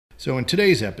So in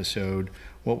today's episode,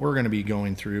 what we're going to be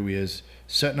going through is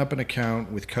setting up an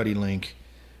account with Cuddeback,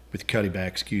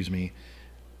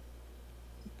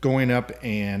 going up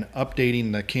and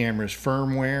updating the camera's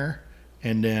firmware,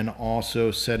 and then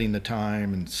also setting the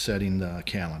time and setting the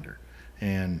calendar.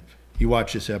 And you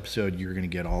watch this episode, you're going to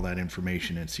get all that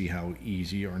information and see how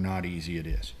easy or not easy it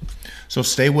is. So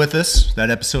stay with us.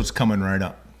 That episode's coming right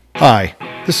up. Hi,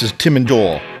 this is Tim and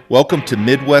Joel, Welcome to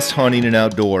Midwest Hunting and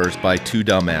Outdoors by Two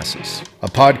Dumbasses, a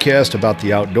podcast about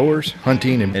the outdoors,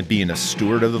 hunting, and being a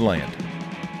steward of the land.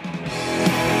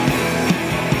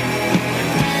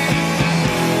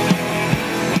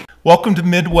 Welcome to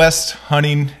Midwest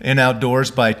Hunting and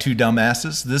Outdoors by Two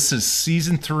Dumbasses. This is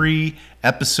Season 3,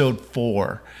 Episode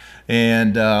 4.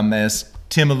 And as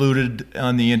Tim alluded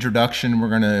on the introduction, we're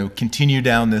going to continue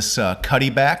down this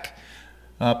Cuddeback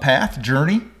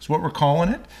journey is what we're calling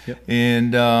it. Yep.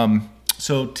 And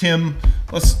so Tim,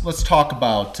 let's talk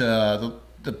about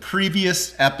the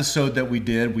previous episode that we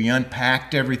did. We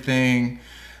unpacked everything,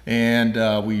 and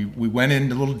we went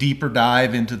into a little deeper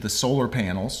dive into the solar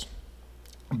panels.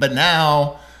 But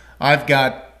now I've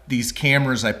got these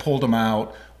cameras, I pulled them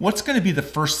out. What's going to be the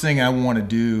first thing I want to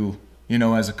do,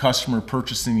 as a customer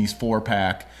purchasing these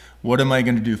 4-pack? What am I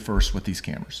going to do first with these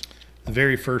cameras? The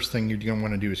very first thing you're going to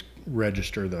want to do is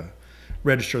register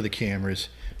the cameras.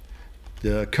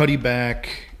 The Cuddeback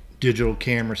digital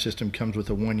camera system comes with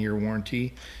a 1-year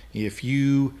warranty. If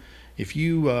you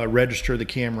register the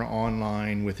camera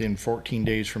online within 14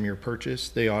 days from your purchase,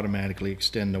 they automatically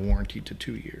extend the warranty to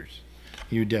 2 years.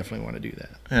 You definitely want to do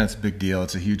that. Yeah, it's a big deal.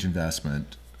 It's a huge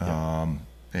investment, Yeah.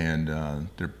 and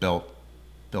they're built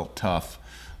tough.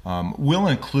 We'll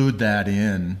include that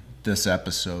in this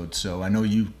episode. So I know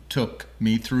you took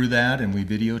me through that and we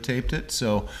videotaped it.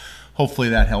 So hopefully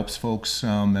that helps folks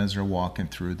as they're walking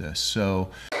through this. So,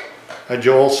 Hi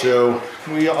Joel, so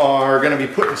we are going to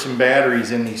be putting some batteries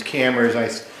in these cameras. I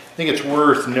think it's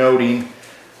worth noting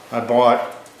I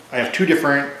have 2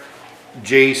 different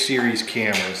J series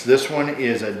cameras. This one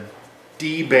is a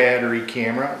D battery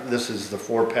camera. This is the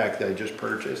 4-pack that I just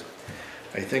purchased.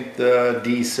 I think the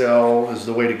D cell is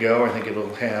the way to go. I think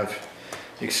it'll have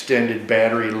extended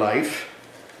battery life,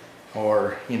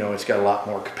 or it's got a lot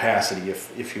more capacity,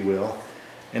 if you will.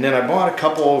 And then I bought a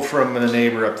couple from the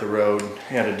neighbor up the road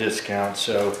at a discount,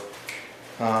 so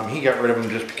he got rid of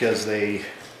them just because they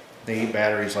eat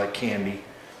batteries like candy,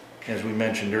 as we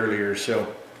mentioned earlier.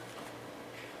 So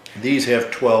these have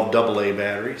 12 AA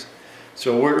batteries.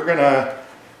 So what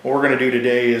we're gonna do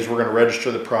today is we're gonna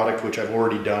register the product, which I've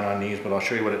already done on these, but I'll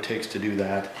show you what it takes to do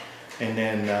that, and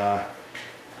then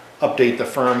update the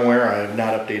firmware. I have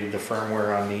not updated the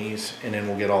firmware on these, and then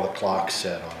we'll get all the clocks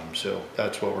set on them. So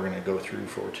that's what we're going to go through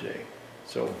for today.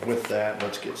 So with that,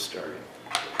 let's get started.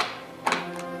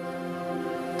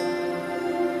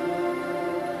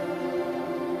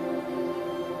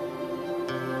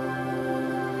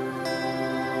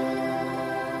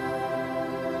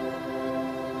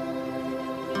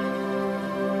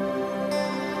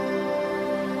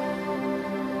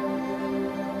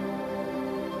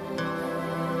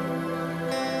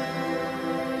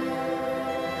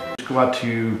 Go out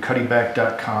to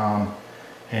cuddeback.com,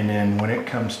 and then when it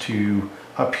comes to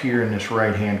up here in this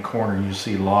right hand corner, you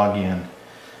see login,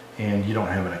 and you don't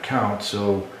have an account,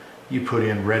 so you put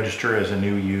in register as a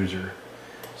new user.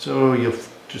 So you'll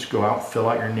just go out, fill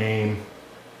out your name,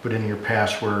 put in your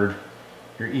password,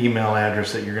 your email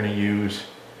address that you're going to use,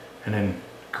 and then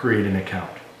create an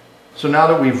account. So now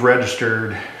that we've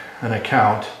registered an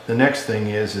account, the next thing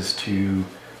is to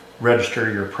register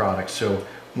your product. So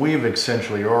we've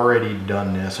essentially already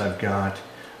done this.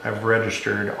 I've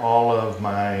registered all of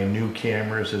my new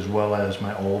cameras as well as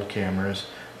my old cameras.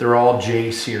 They're all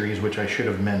J series, which I should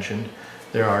have mentioned.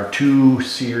 There are 2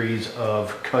 series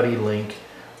of Cuddelink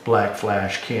black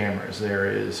flash cameras. There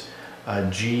is a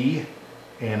G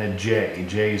and a J.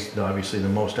 J is obviously the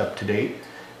most up to date,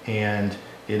 and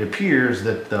it appears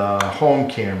that the home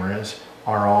cameras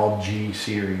are all G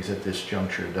series at this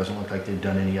juncture. It doesn't look like they've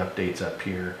done any updates up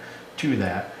here to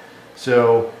that.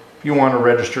 So if you want to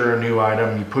register a new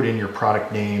item, you put in your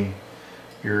product name,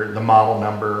 the model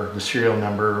number, the serial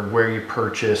number, where you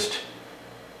purchased,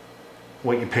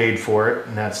 what you paid for it,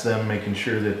 and that's them making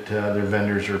sure that their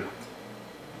vendors are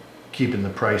keeping the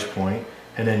price point,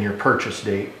 and then your purchase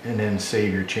date, and then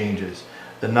save your changes.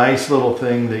 The nice little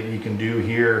thing that you can do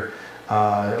here,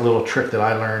 a little trick that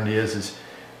I learned is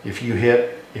if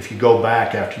you go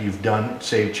back after you've done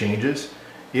save changes,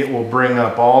 it will bring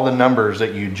up all the numbers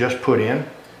that you just put in,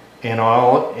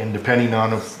 and depending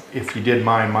on if you did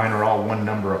mine are all one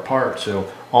number apart. So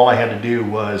all I had to do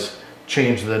was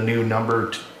change the new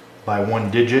number by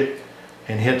 1 digit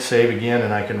and hit save again,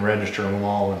 and I can register them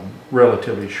all in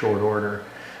relatively short order.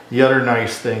 The other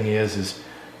nice thing is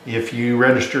if you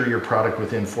register your product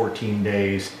within 14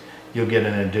 days, you'll get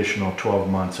an additional 12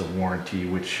 months of warranty,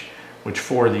 which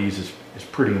for these is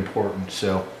pretty important.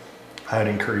 So I'd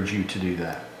encourage you to do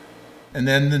that. And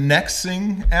then the next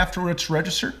thing after it's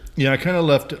registered? Yeah, I kind of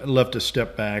left a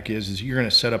step back is you're going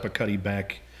to set up a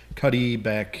Cuddeback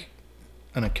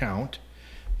an account.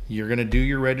 You're going to do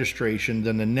your registration.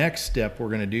 Then the next step we're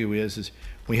going to do is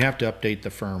we have to update the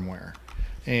firmware.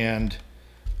 And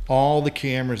all the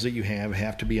cameras that you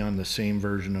have to be on the same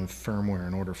version of firmware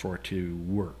in order for it to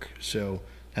work. So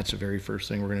that's the very first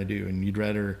thing we're going to do. And you'd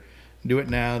rather do it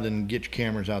now than get your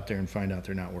cameras out there and find out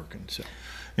they're not working. So.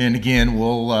 And again,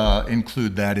 we'll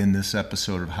include that in this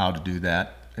episode of how to do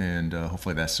that. And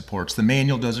hopefully that supports. The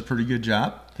manual does a pretty good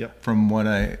job. Yep. From what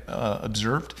I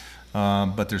observed.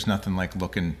 But there's nothing like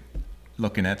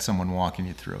looking at someone walking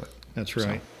you through it. That's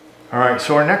right. So. All right,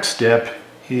 so our next step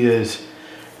is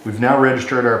we've now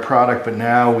registered our product, but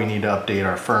now we need to update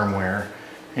our firmware.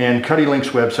 And Cuddelink's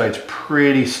website's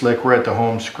pretty slick. We're at the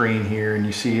home screen here, and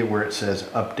you see it where it says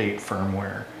update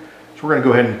firmware. So we're going to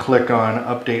go ahead and click on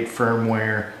update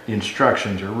firmware. The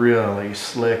instructions are really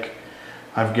slick.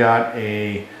 I've got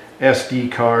a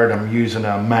SD card. I'm using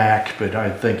a Mac, but I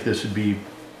think this would be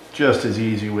just as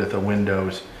easy with a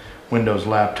Windows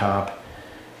laptop.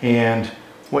 And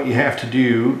what you have to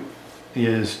do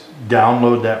is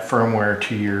download that firmware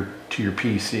to your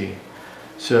PC.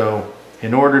 So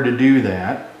in order to do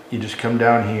that, you just come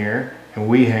down here, and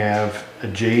we have a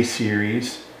J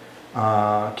series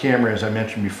camera, as I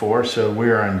mentioned before. So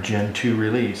we're on Gen 2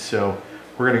 release. So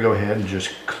we're going to go ahead and just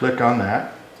click on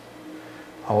that,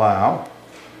 allow,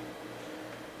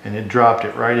 and it dropped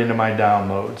it right into my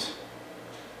downloads.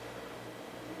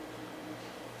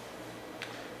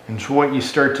 And so what you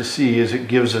start to see is it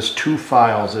gives us 2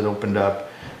 files that opened up.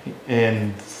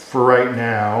 And for right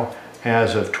now,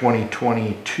 as of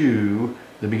 2022,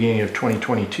 the beginning of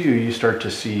 2022, you start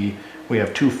to see we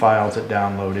have 2 files that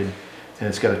downloaded, and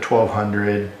it's got a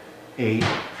 1200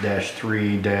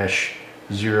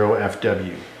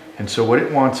 8-3-0FW. And so what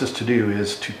it wants us to do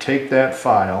is to take that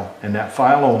file, and that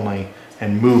file only,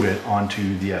 and move it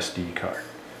onto the SD card.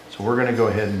 So we're going to go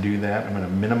ahead and do that. I'm going to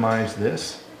minimize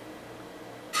this.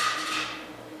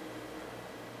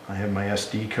 I have my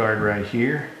SD card right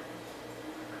here.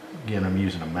 Again, I'm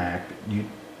using a Mac, but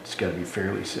it's got to be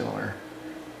fairly similar.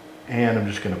 And I'm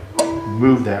just going to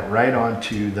move that right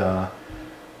onto the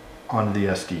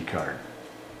SD card.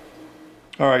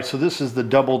 All right, so this is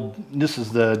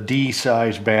the D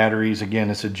size batteries. Again,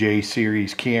 it's a J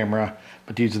series camera,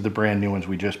 but these are the brand new ones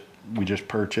we just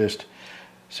purchased.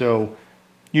 So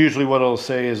usually what it'll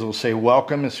say is it'll say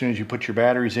welcome as soon as you put your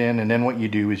batteries in, and then what you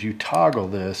do is you toggle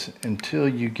this until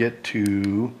you get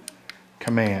to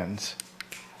commands.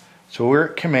 So we're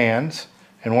at commands,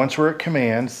 and once we're at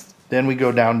commands, then we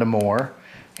go down to more,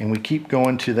 and we keep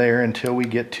going to there until we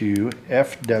get to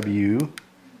FW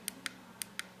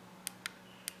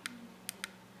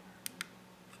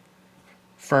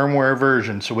firmware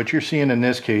version. So what you're seeing in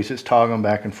this case, it's toggling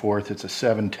back and forth. It's a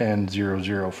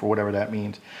 71000 for whatever that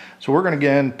means. So we're going to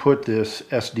again put this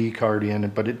SD card in,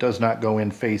 but it does not go in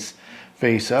face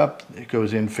up. It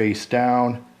goes in face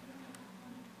down.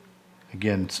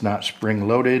 Again, it's not spring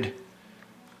loaded.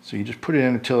 So you just put it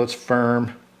in until it's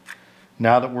firm.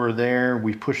 Now that we're there,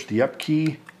 we push the up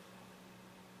key.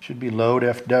 Should be load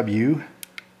FW.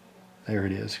 There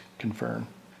it is, confirm.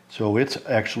 So it's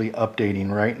actually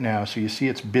updating right now. So you see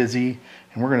it's busy,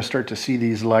 and we're going to start to see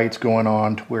these lights going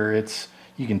on to where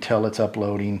you can tell it's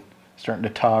uploading, starting to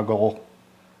toggle.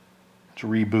 It's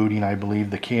rebooting, I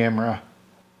believe, the camera,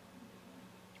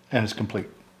 and it's complete.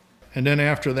 And then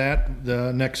after that,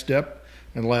 the next step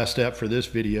and the last step for this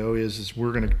video is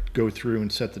we're going to go through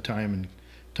and set the time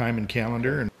and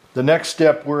calendar. And the next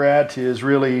step we're at is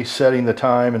really setting the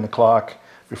time and the clock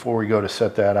before we go to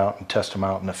set that out and test them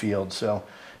out in the field. So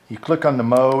you click on the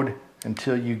mode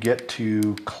until you get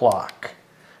to clock.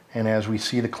 And as we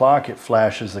see the clock, it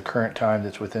flashes the current time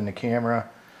that's within the camera.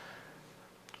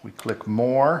 We click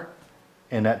more,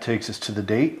 and that takes us to the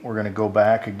date. We're going to go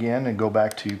back again and go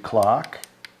back to clock.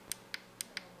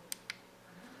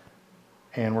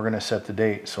 And we're going to set the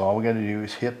date. So all we got to do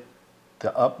is hit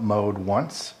the up mode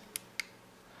once.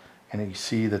 And you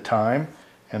see the time.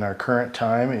 And our current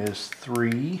time is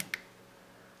 3.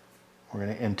 We're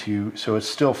going to into, so it's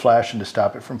still flashing. To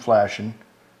stop it from flashing,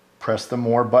 press the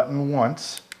more button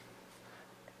once,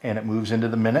 and it moves into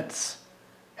the minutes.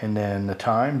 And then the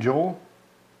time, Joel?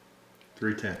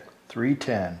 3:10.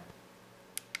 3:10.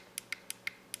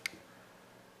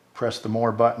 Press the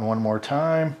more button one more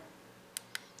time.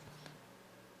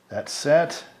 That's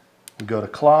set. We go to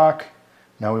clock.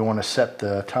 Now we want to set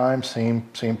the time, same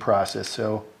process.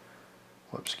 So,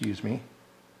 whoops, excuse me.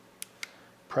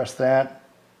 Press that.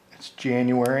 It's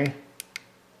January.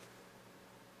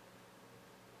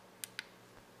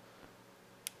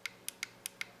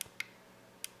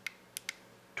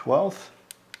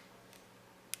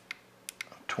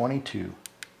 /12/22.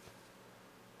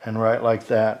 And right like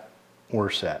that,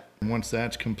 we're set. And once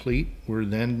that's complete, we're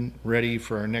then ready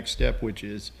for our next step, which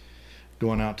is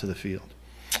going out to the field.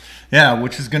 Yeah,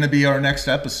 which is going to be our next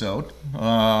episode.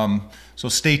 So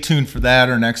stay tuned for that.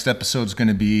 Our next episode is going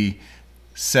to be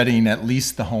setting at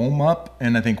least the home up,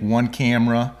 and I think one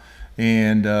camera,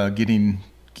 and getting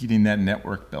that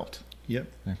network built.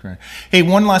 Yep. Okay. Hey,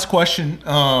 one last question.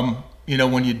 You know,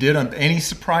 when you did, any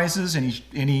surprises,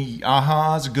 any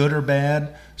ahas, good or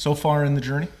bad, so far in the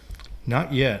journey?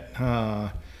 Not yet.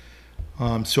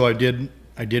 So I did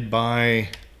buy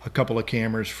a couple of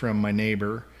cameras from my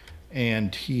neighbor,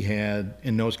 and he had,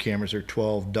 and those cameras are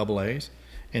 12 AA's,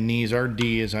 and these are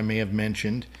D, as I may have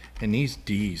mentioned, and these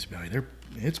D's,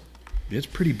 it's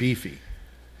pretty beefy.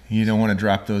 You don't want to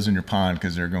drop those in your pond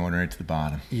because they're going right to the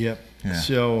bottom. Yep. Yeah.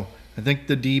 So I think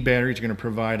the D battery is going to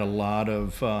provide a lot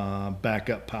of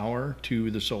backup power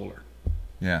to the solar.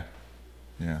 Yeah.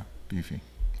 Yeah. Beefy.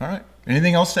 All right.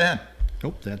 Anything else to add?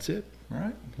 Nope. That's it. All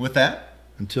right. With that,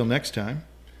 until next time,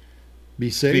 be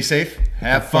safe. Be safe.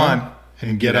 Have fun.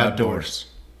 And get outdoors.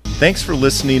 Thanks for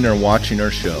listening or watching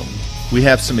our show. We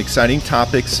have some exciting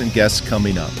topics and guests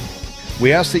coming up.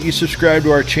 We ask that you subscribe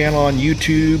to our channel on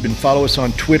YouTube and follow us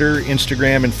on Twitter,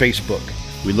 Instagram, and Facebook.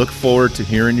 We look forward to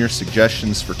hearing your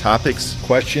suggestions for topics,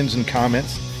 questions, and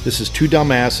comments. This is Two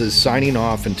Dumbasses signing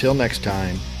off. Until next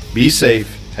time, be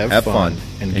safe, have fun,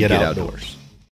 and get outdoors.